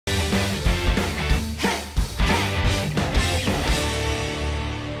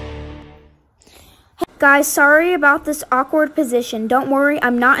Guys, sorry about this awkward position. Don't worry,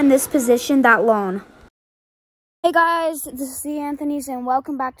 I'm not in this position that long. Hey guys, this is the Anthony's and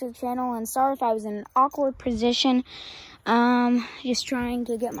welcome back to the channel. And sorry if I was in an awkward position. Just trying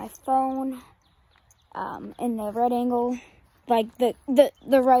to get my phone in the right angle, like the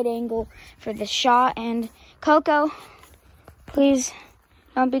right angle for the shot. And Coco, please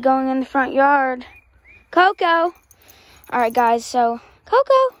don't be going in the front yard. Coco. All right, guys. So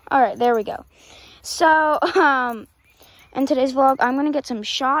Coco. All right, there we go. So in today's vlog, I'm gonna get some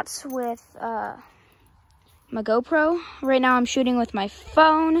shots with my GoPro. Right now I'm shooting with my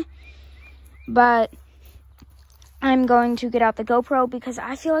phone, but I'm going to get out the GoPro because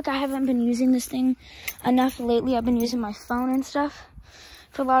I feel like I haven't been using this thing enough lately. I've been using my phone and stuff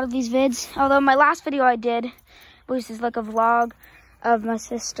for a lot of these vids. Although my last video I did was just like a vlog of my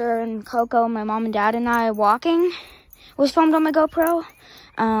sister and Coco, my mom and dad and I walking. It was filmed on my GoPro.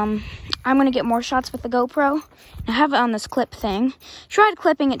 I'm going to get more shots with the GoPro. I have it on this clip thing. Tried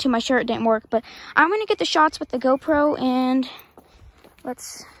clipping it to my shirt, it didn't work, but I'm going to get the shots with the GoPro, and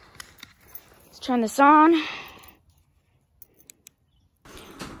let's turn this on.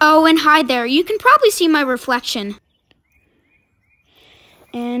 Oh, and hi there. You can probably see my reflection.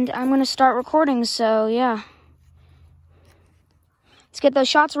 And I'm going to start recording, so yeah. Let's get those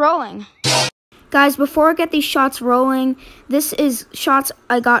shots rolling. Guys, before I get these shots rolling, this is shots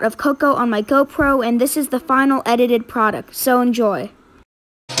I got of Coco on my GoPro, and this is the final edited product, so enjoy.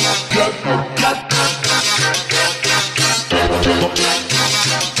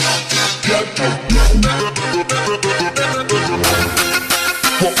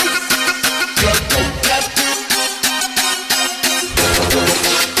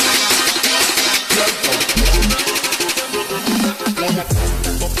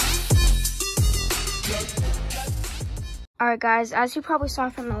 Alright guys, as you probably saw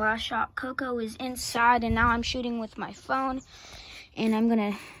from the last shot, Coco is inside and now I'm shooting with my phone. And I'm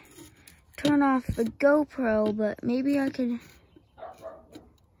gonna turn off the GoPro, but maybe I could...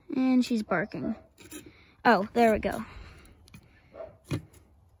 And she's barking. Oh, there we go. There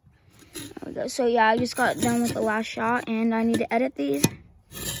we go. So yeah, I just got done with the last shot and I need to edit these.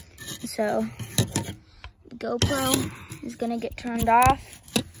 So, the GoPro is gonna get turned off.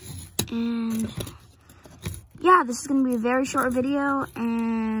 And... yeah, this is going to be a very short video,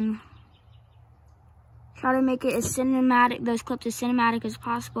 and try to make it as cinematic, those clips as cinematic as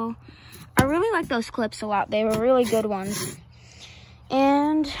possible. I really like those clips a lot. They were really good ones.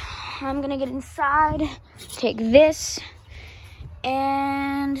 And I'm going to get inside, take this,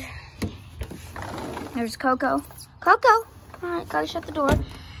 and there's Coco. Coco! All right, gotta shut the door.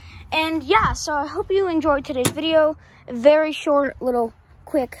 And yeah, so I hope you enjoyed today's video. A very short, little,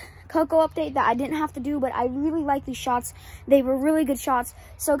 quick Coco update that I didn't have to do, but I really like these shots. They were really good shots.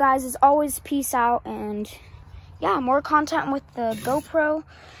 So guys, as always, peace out, and yeah, more content with the GoPro.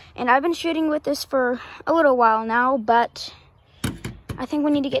 And I've been shooting with this for a little while now, but I think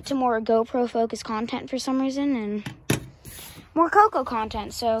we need to get to more GoPro focused content for some reason, and more Coco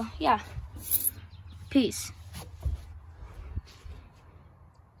content. So yeah, peace.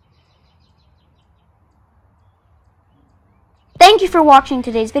 Thank you for watching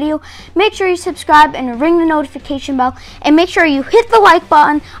today's video. Make sure you subscribe and ring the notification bell. And make sure you hit the like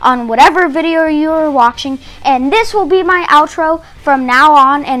button on whatever video you are watching. And this will be my outro from now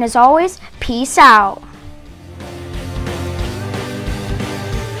on. And as always, peace out.